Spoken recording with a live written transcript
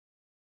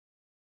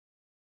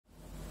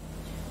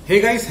Hey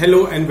guys,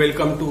 hello and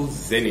welcome to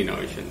Zen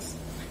Innovations.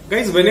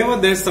 Guys, whenever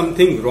there's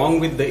something wrong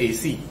with the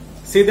AC,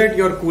 say that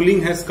your cooling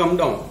has come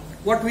down,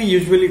 what we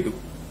usually do?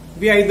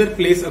 We either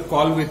place a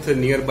call with a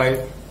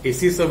nearby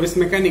AC service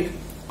mechanic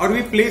or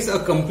we place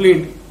a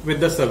complaint with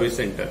the service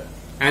center.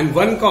 And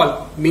one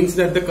call means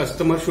that the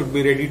customer should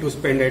be ready to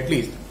spend at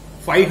least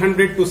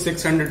 500 to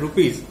 600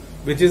 rupees,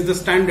 which is the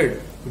standard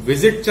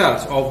visit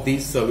charge of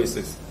these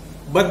services.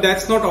 But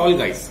that's not all,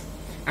 guys.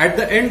 At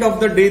the end of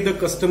the day, the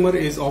customer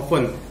is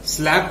often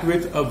slapped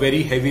with a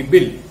very heavy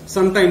bill,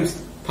 sometimes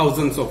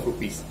thousands of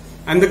rupees.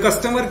 And the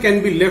customer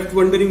can be left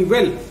wondering,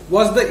 well,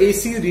 was the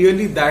AC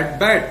really that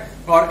bad,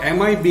 or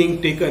am I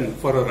being taken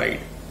for a ride?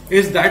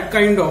 Is that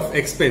kind of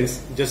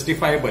expense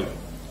justifiable?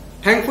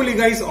 Thankfully,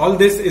 guys, all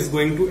this is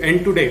going to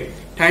end today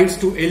thanks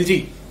to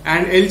LG.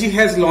 And LG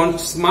has launched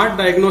Smart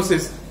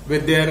Diagnosis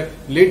with their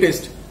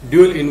latest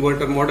dual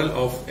inverter model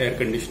of air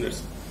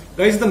conditioners.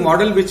 Guys, the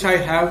model which I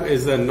have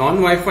is a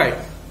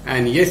non-Wi-Fi,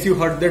 and yes, you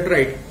heard that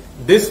right.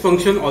 This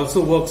function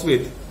also works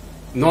with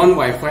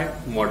non-Wi-Fi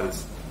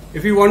models.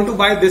 If you want to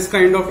buy this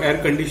kind of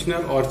air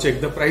conditioner or check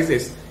the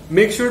prices,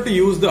 make sure to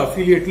use the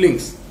affiliate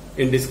links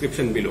in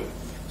description below.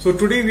 So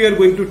today we are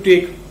going to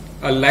take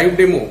a live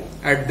demo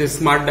at this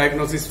Smart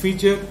Diagnosis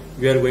feature.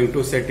 We are going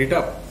to set it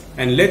up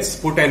and let's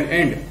put an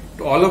end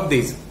to all of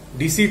these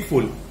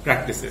deceitful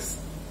practices.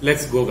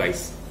 Let's go,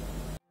 guys.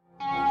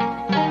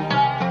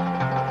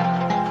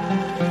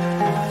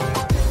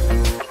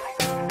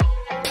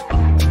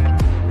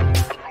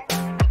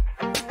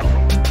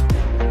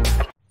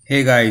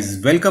 Hey guys,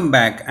 welcome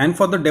back, and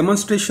for the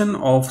demonstration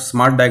of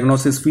Smart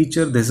Diagnosis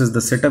feature, this is the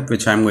setup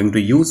which I'm going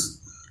to use.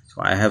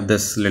 So I have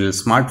this little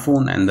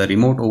smartphone and the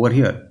remote over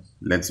here.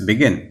 Let's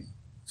begin.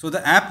 So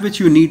the app which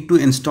you need to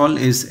install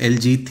is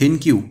LG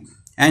ThinQ,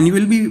 and you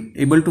will be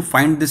able to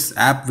find this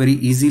app very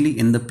easily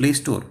in the Play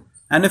Store.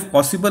 And if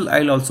possible,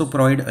 I'll also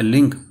provide a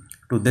link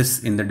to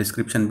this in the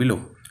description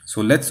below.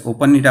 So let's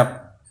open it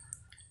up.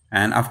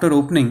 And after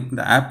opening,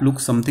 the app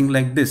looks something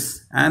like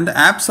this, and the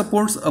app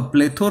supports a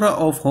plethora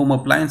of home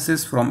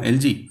appliances from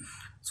LG.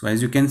 So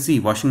as you can see,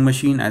 washing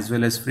machine as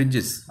well as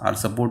fridges are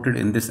supported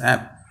in this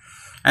app.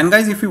 And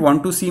guys, if you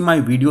want to see my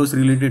videos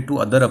related to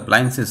other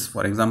appliances,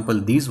 for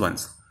example these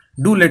ones,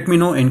 do let me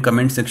know in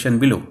comment section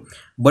below.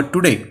 But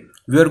today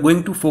we are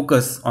going to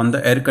focus on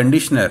the air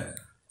conditioner,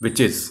 which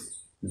is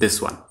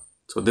this one.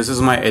 So this is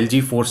my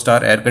LG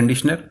 4-star air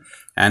conditioner,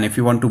 and if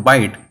you want to buy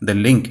it, the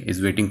link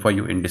is waiting for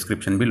you in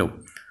description below.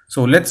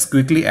 So let's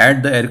quickly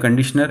add the air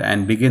conditioner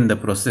and begin the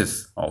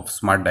process of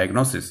Smart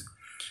Diagnosis.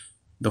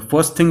 The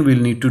first thing we'll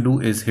need to do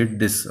is hit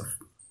this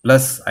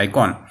plus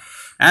icon.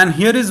 And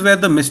here is where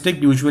the mistake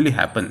usually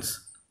happens.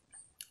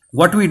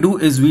 What we do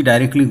is we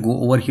directly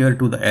go over here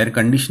to the air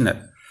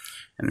conditioner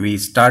and we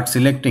start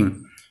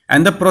selecting,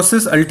 and the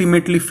process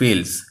ultimately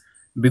fails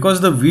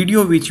because the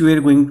video which we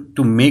are going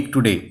to make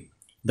today,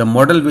 the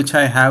model which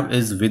I have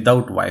is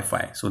without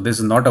Wi-Fi. So this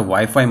is not a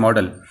Wi-Fi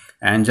model.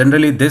 And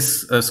generally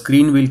this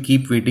screen will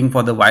keep waiting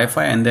for the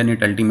Wi-Fi and then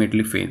it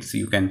ultimately fails.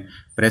 You can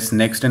press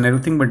next and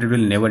everything, but it will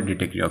never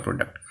detect your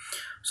product.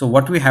 So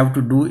what we have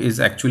to do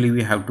is actually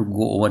we have to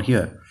go over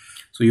here.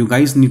 So you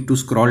guys need to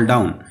scroll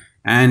down,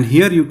 and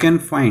here you can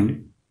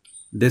find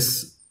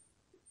this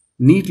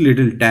neat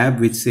little tab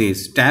which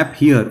says tap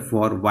here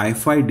for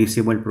Wi-Fi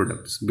disabled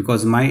products.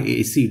 Because my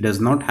AC does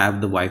not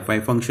have the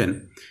Wi-Fi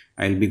function,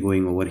 I'll be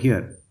going over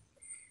here.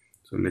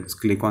 So let's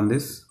click on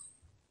this.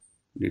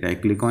 Did I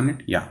click on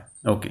it? Yeah.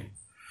 Okay.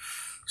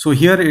 So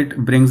here it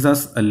brings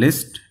us a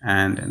list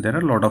and there are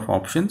a lot of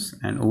options,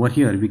 and over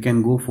here we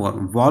can go for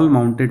wall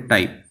mounted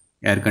type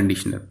air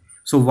conditioner.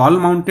 So wall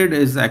mounted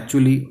is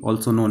actually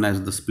also known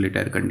as the split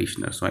air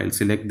conditioner. So I'll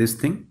select this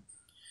thing,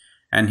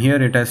 and here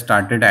it has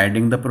started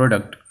adding the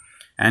product,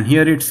 and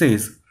here it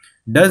says,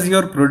 does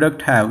your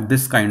product have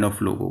this kind of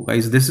logo?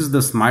 Guys, this is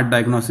the Smart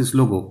Diagnosis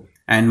logo,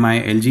 and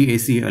my LG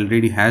AC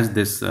already has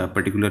this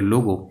particular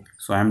logo.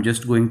 So I'm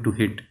just going to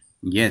hit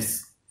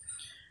yes.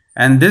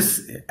 And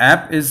this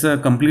app is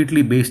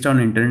completely based on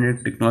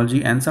internet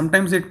technology, and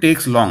sometimes it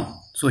takes long.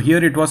 So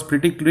here it was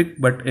pretty quick,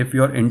 but if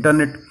your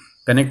internet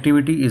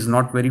connectivity is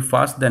not very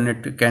fast, then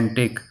it can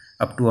take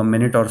up to a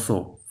minute or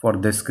so for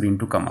this screen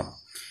to come up.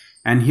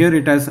 And here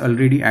it has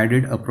already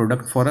added a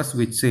product for us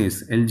which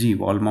says LG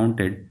wall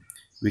mounted.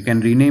 We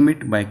can rename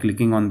it by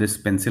clicking on this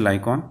pencil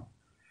icon.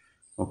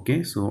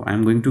 Okay, so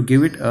I'm going to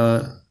give it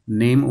a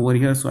name over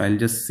here. So I'll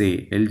just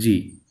say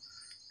LG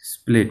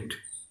split.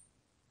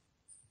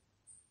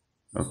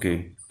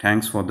 Okay,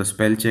 thanks for the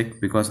spell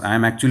check, because I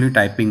am actually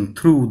typing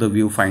through the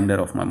viewfinder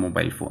of my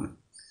mobile phone,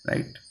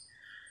 right?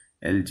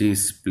 LG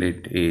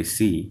split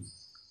AC.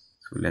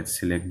 So let's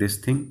select this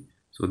thing.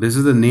 So this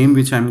is the name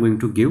which I'm going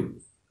to give.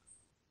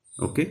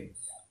 Okay,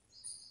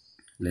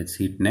 let's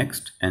hit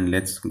next and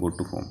let's go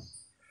to home.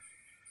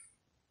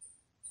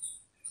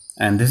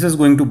 And this is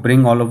going to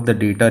bring all of the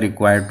data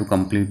required to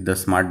complete the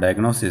Smart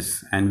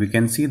Diagnosis. And we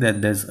can see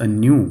that there's a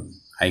new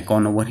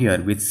icon over here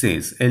which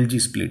says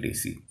LG split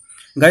AC.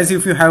 Guys,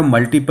 if you have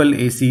multiple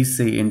ACs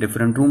say in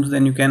different rooms,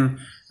 then you can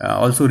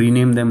also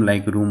rename them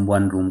like room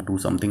 1, room 2,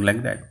 something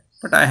like that.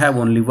 but I have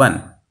only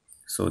one.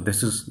 So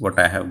this is what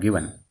I have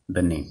given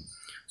the name.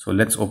 So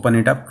let's open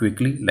it up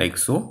quickly like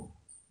so.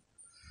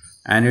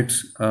 And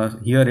it's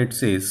here it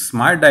says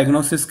smart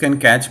diagnosis can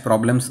catch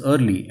problems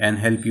early and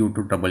help you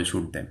to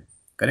troubleshoot them.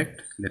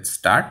 Correct? Let's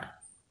start.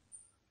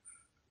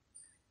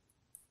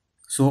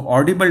 So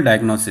audible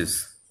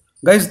diagnosis.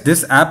 Guys,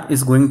 this app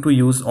is going to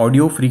use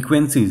audio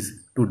frequencies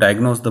to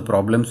diagnose the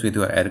problems with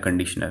your air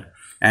conditioner.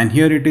 And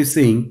here it is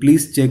saying,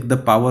 please check the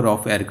power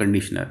of air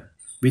conditioner,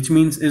 which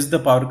means is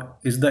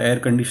the air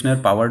conditioner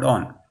powered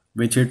on,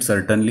 which it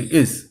certainly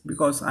is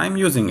because I'm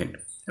using it,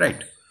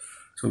 right?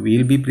 So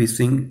we'll be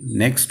pressing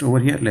next over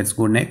here. Let's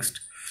go next.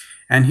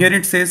 And here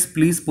it says,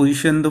 please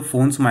position the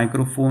phone's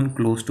microphone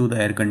close to the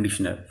air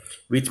conditioner,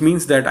 which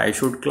means that I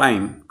should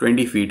climb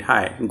 20 feet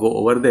high, go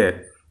over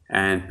there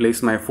and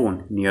place my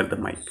phone near the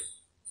mic.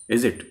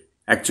 Is it?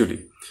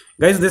 Actually,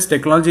 guys, this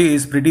technology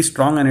is pretty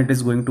strong and it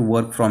is going to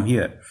work from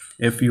here.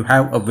 If you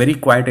have a very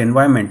quiet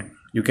environment,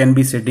 you can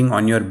be sitting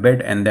on your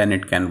bed and then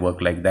it can work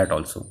like that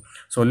also.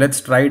 So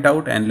let's try it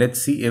out and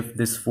let's see if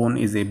this phone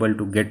is able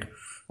to get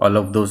all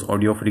of those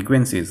audio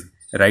frequencies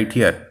right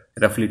here,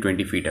 roughly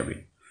 20 feet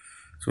away.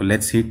 So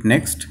let's hit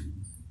next.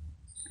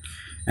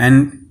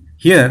 And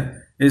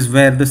here is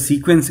where the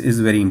sequence is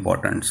very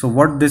important. So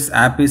what this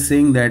app is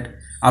saying that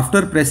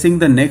after pressing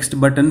the next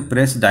button,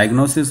 press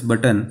diagnosis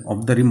button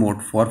of the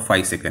remote for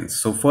 5 seconds.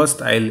 So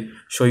first I'll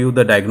show you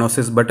the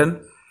diagnosis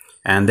button.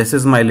 And this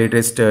is my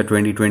latest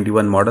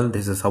 2021 model.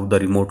 This is how the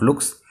remote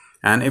looks.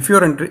 And if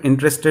you're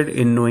interested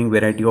in knowing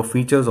variety of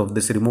features of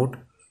this remote,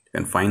 you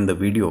can find the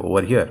video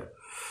over here.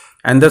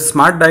 And the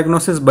smart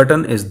diagnosis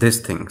button is this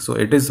thing. So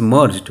it is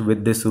merged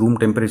with this room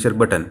temperature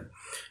button.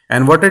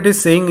 And what it is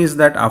saying is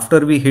that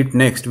after we hit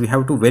next, we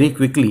have to very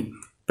quickly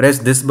press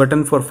this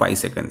button for 5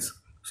 seconds.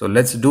 So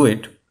let's do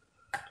it.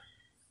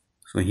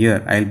 So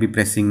here I'll be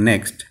pressing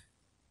next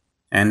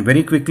and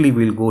very quickly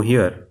we'll go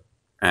here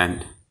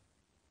and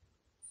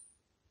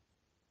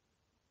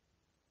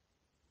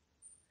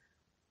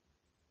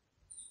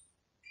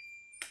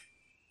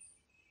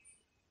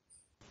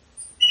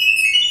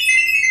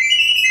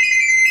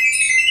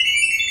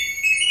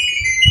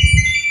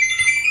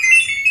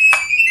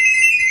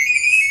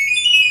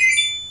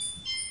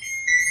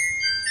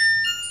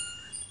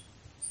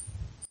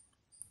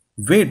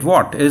wait,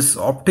 what? Is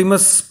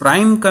Optimus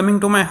Prime coming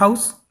to my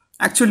house?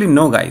 Actually,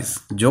 no guys,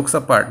 jokes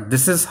apart,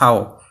 this is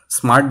how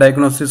smart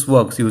diagnosis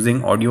works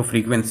using audio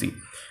frequency.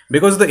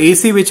 Because the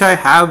AC which I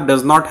have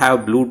does not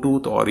have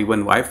Bluetooth or even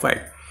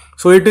Wi-Fi.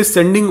 So it is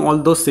sending all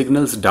those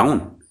signals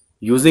down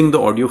using the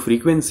audio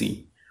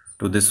frequency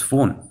to this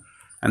phone.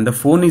 And the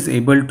phone is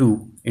able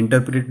to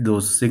interpret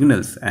those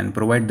signals and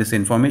provide this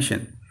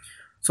information.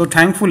 So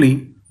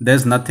thankfully,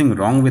 there's nothing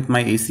wrong with my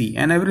AC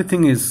and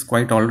everything is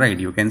quite alright.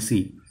 You can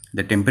see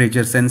the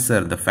temperature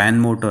sensor, the fan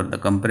motor, the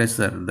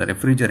compressor, the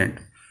refrigerant,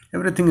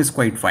 everything is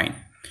quite fine.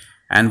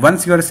 And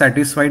once you are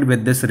satisfied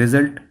with this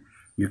result,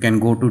 you can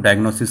go to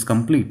diagnosis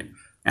complete.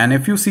 And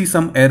if you see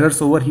some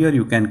errors over here,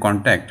 you can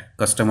contact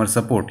customer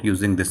support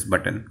using this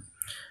button.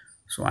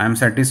 So I am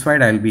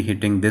satisfied. I'll be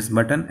hitting this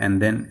button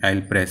and then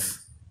I'll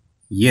press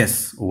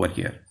yes over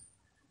here.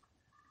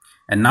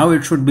 And now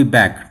it should be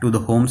back to the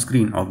home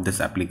screen of this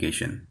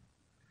application.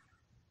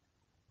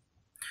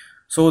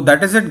 So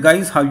that is it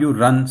guys, how you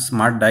run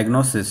smart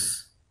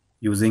diagnosis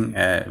using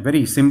a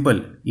very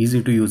simple,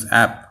 easy to use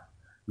app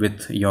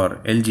with your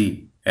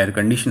LG air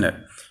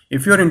conditioner.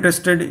 If you are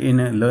interested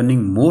in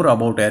learning more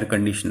about air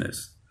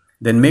conditioners,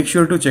 then make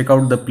sure to check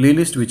out the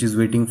playlist which is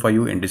waiting for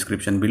you in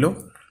description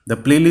below. The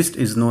playlist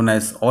is known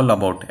as All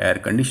About Air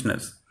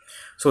Conditioners.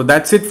 So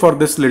that's it for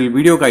this little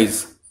video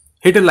guys.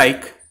 Hit a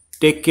like,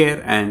 take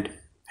care and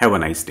have a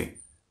nice day.